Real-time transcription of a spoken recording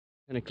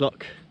10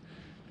 o'clock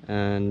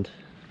and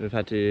we've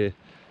had to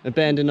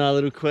abandon our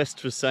little quest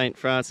for St.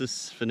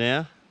 Francis for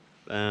now.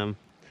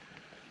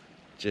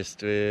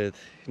 Just with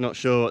not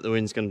sure what the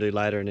wind's going to do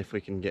later and if we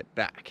can get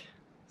back.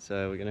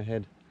 So we're going to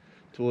head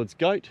towards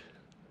Goat.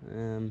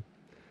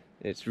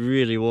 It's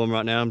really warm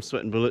right now, I'm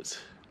sweating bullets.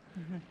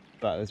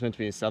 But there's meant to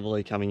be a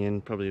southerly coming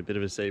in, probably a bit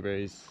of a sea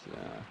breeze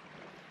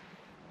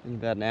in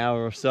about an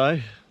hour or so.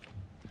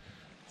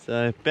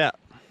 So about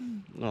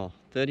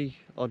 30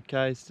 odd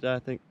k's today I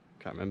think,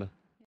 can't remember.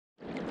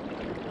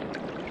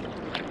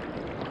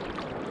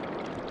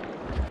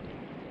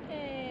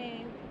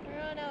 Hey,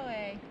 we're on our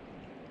way.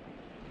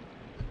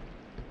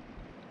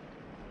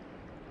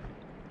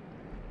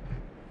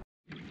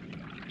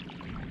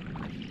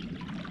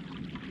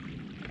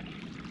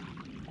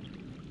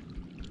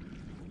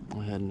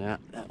 We're heading out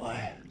that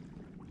way.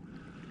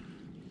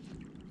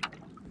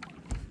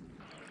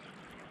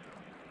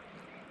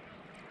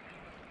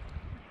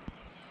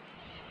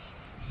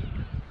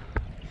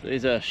 So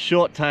these are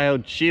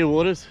short-tailed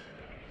shearwaters,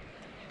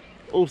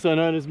 also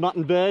known as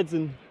mutton birds,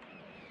 and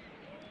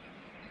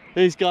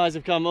these guys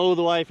have come all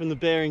the way from the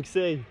Bering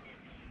Sea,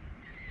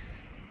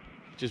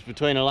 which is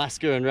between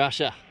Alaska and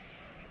Russia.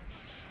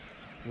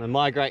 And they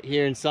migrate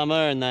here in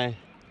summer and they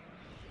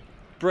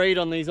breed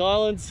on these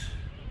islands.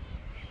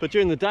 But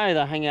during the day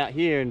they hang out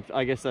here and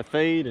I guess they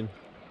feed, and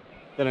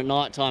then at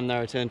night time they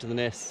return to the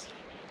nests.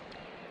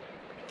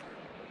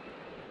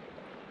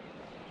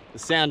 The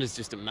sound is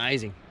just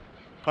amazing.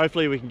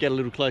 Hopefully we can get a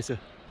little closer.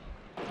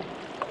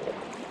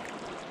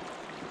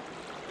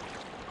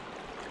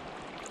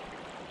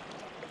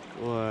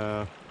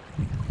 Wow.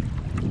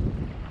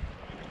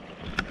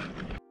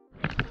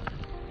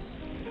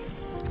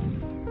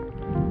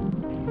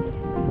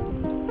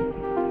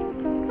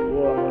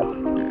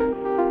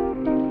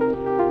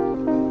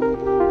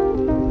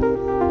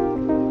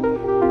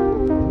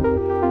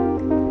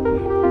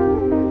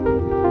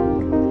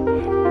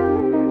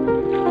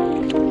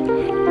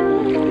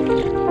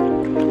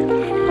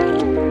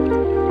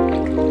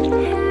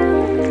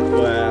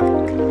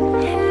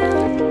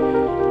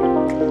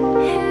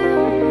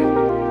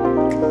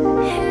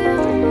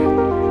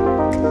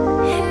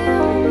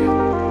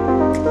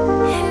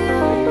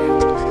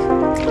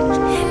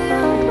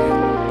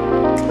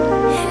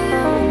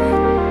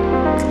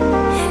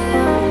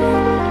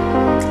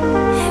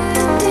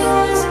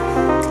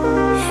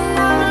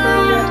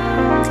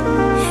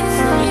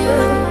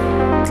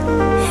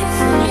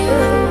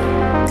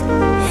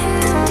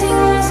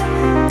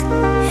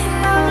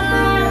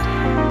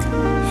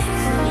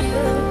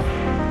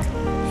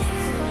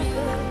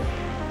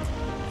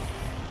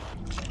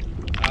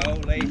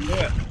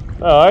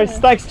 Alright,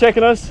 thanks for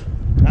checking us.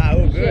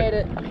 All good. Appreciate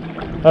it.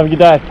 Have a good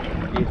day.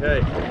 You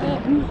too.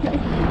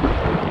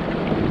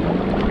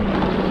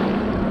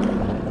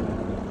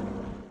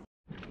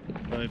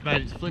 So we've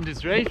made it to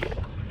Flinders Reef.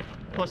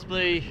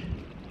 Possibly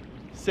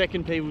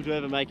second people to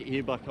ever make it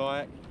here by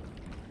kayak.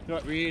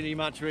 Not really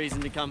much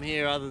reason to come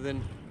here other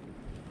than,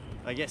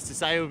 I guess, to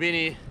say we've been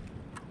here.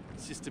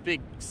 It's just a big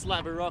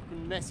slab of rock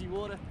and messy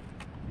water.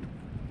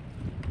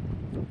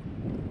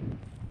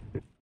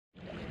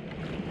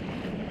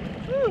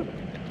 Woo.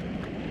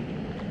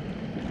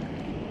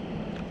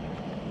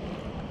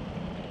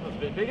 That's a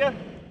bit bigger.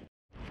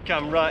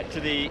 Come right to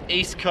the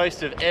east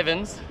coast of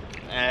Evans,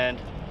 and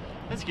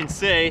as you can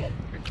see,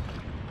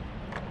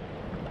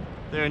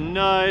 there are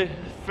no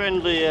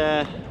friendly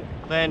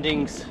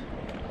landings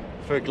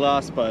for a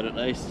glass boat at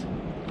least.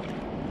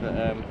 But,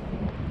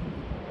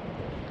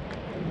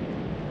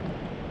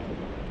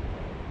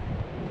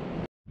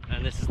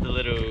 and this is the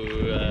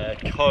little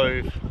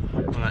cove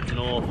on that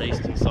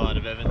northeastern side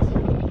of Evans.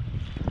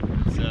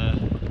 It's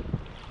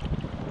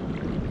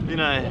you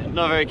know,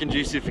 not very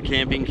conducive for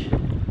camping.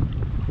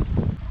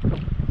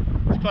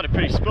 It's quite a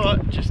pretty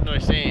spot, just no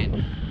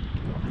sand.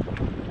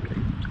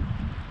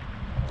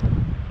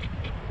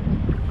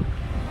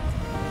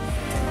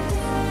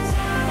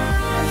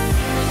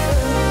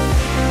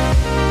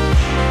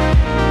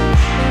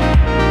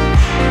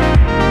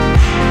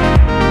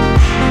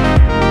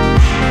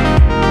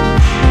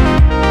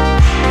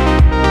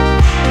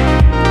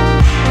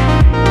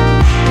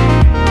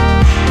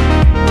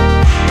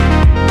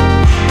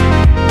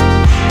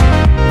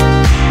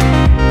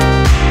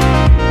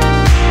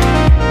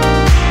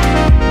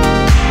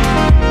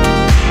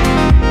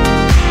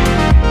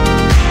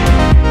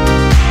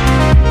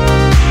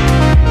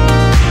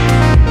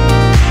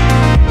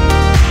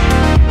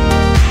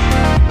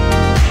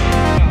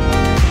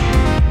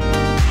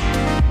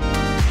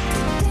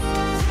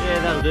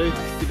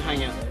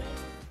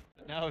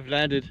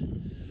 Landed,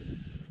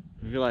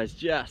 we realised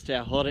just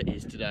how hot it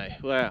is today.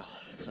 Wow,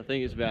 I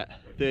think it's about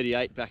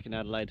 38 back in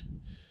Adelaide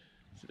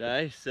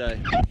today, so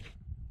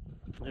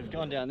we've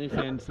gone down this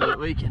end so that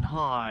we can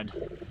hide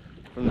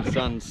from the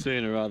sun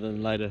sooner rather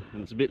than later,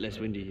 and it's a bit less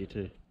windy here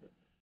too.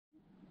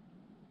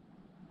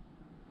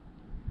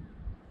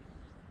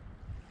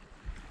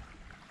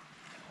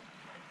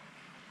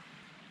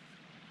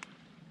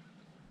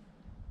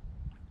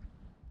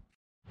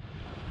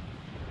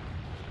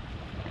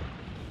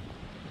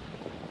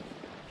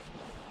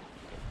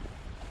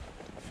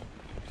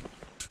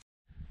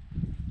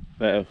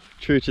 Well,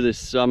 true to this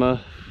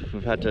summer,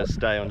 we've had to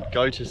stay on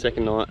go to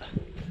second night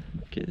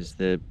because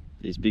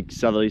these big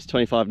southerlies,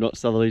 25 knot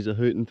southerlies are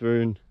hooting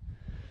through, and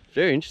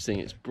very interesting.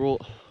 It's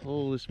brought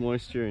all this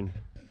moisture in.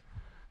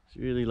 It's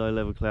really low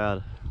level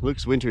cloud.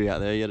 Looks wintry out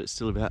there, yet it's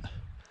still about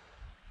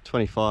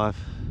 25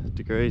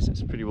 degrees.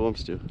 It's pretty warm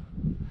still.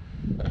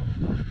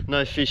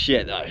 No fish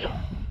yet though.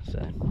 So,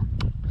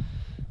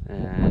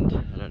 and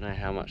I don't know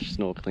how much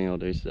snorkeling I'll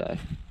do today.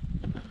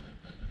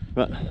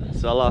 But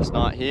it's our last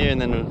night here, and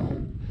then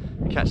we'll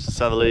catch the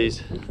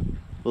southerlies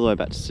all the way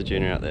back to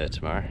Ceduna out there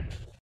tomorrow.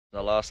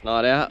 Our last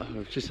night out,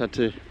 we've just had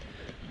to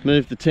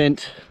move the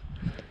tent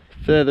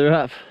further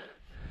up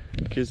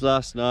because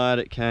last night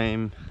it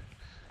came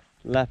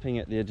lapping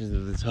at the edges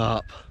of the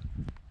tarp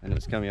and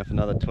it's coming up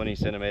another 20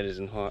 centimetres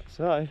in height.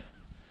 So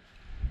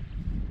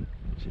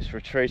just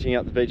retreating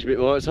up the beach a bit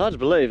more. It's hard to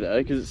believe though,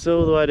 because it's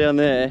all the way down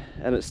there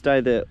and it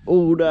stayed there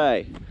all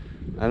day,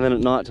 and then at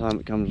night time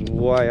it comes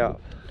way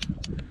up.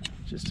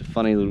 Just a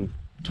funny little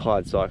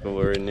tide cycle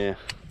we're in now.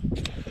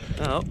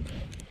 Oh,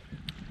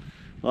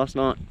 last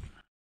night.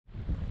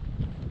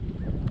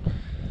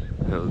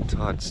 Well, the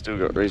tide still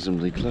got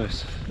reasonably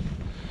close.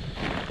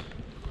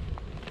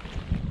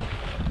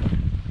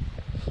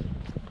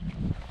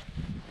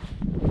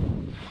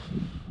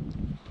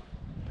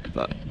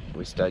 But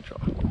we stayed dry.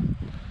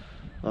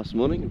 Last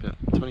morning, about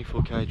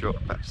 24k drop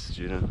back to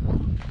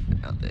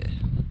Ceduna out there.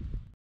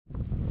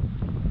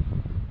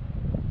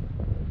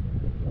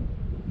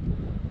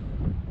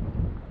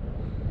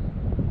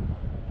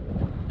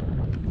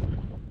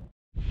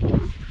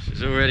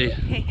 She's already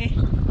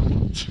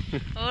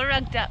all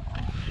rugged up.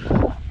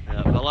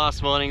 The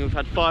last morning, we've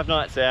had 5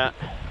 nights out.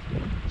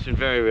 It's been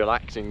very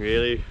relaxing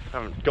really.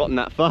 Haven't gotten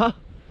that far,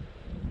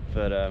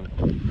 but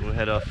we'll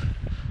head off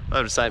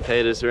over to St.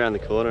 Peter's around the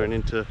corner and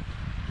into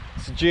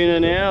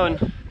Ceduna now,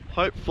 and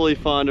hopefully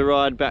find a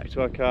ride back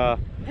to our car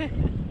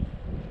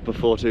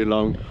before too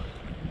long.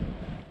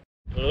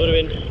 Well, it would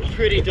have been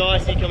pretty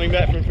dicey coming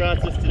back from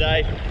Francis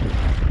today,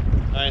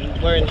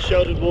 and we're in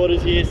sheltered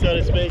waters here, so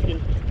to speak,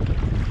 and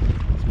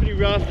it's pretty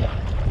rough.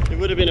 It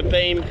would have been a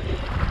beam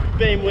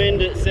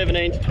wind at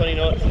 17 to 20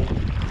 knots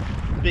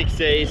and big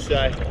seas,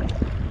 so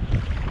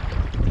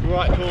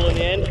right cool in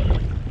the end.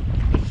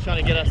 Just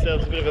trying to get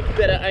ourselves a bit of a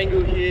better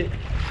angle here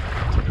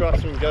to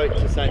cross from Goat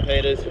to St.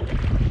 Peter's,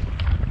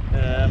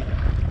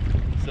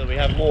 so we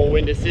have more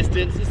wind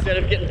assistance instead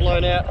of getting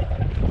blown out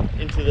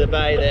into the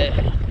bay there.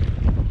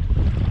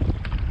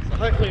 So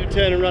hopefully we'll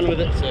turn and run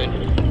with it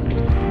soon.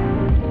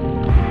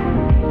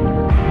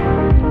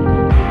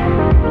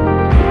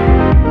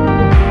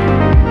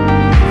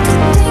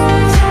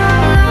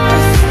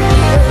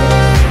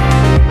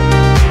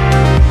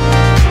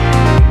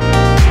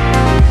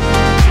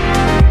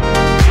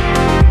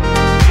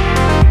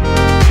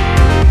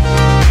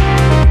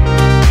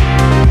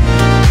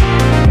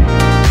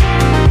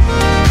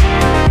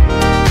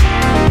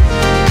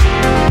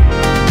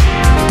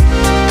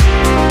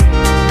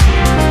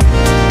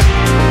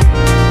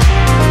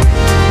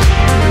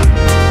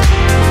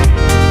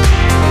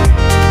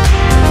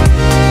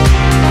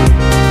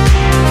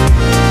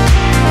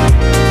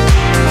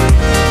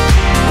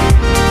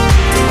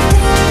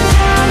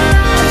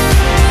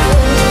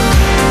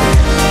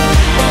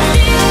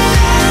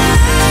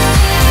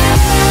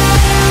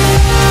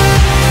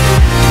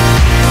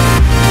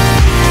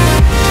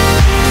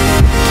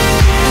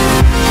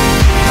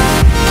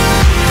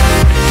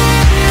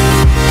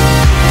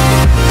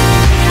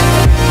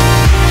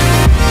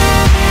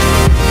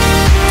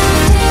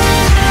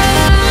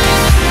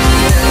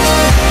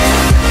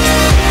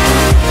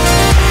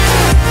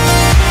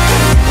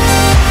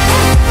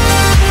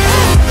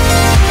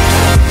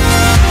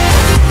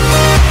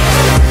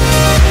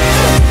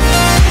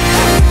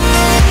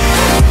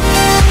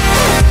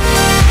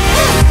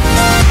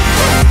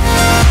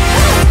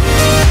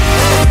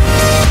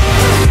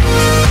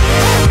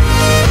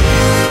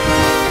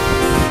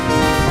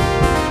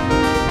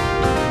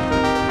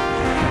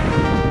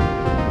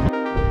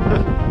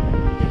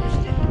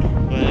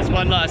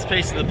 One last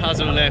piece of the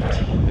puzzle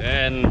left,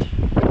 and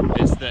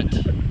it's that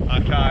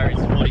our car is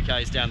 40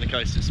 k's down the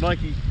coast of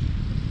Smoky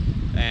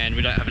and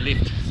we don't have a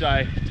lift,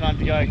 so time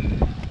to go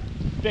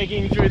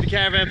begging through the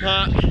caravan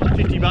park.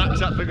 50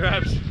 bucks up for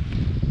grabs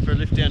for a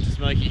lift down to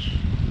Smoky.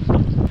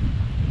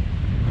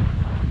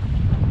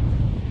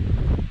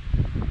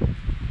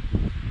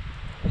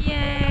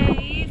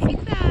 Yay,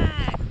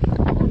 zigzag!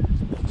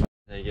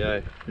 There you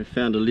go, we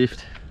found a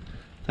lift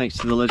thanks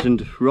to the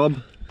legend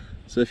Rob.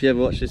 So if you ever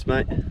watch this,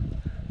 mate,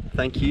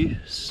 thank you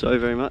so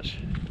very much.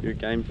 You're a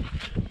game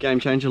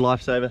changer,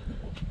 lifesaver.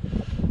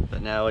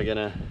 But now we're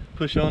gonna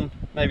push on,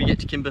 maybe get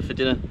to Kimber for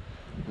dinner,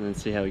 and then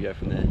see how we go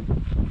from there.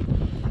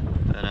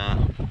 But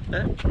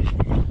yeah,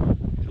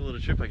 cool little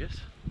trip, I guess.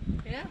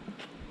 Yeah.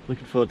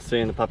 Looking forward to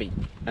seeing the puppy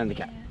and the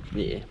cat.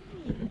 Yeah.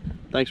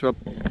 Thanks, Rob.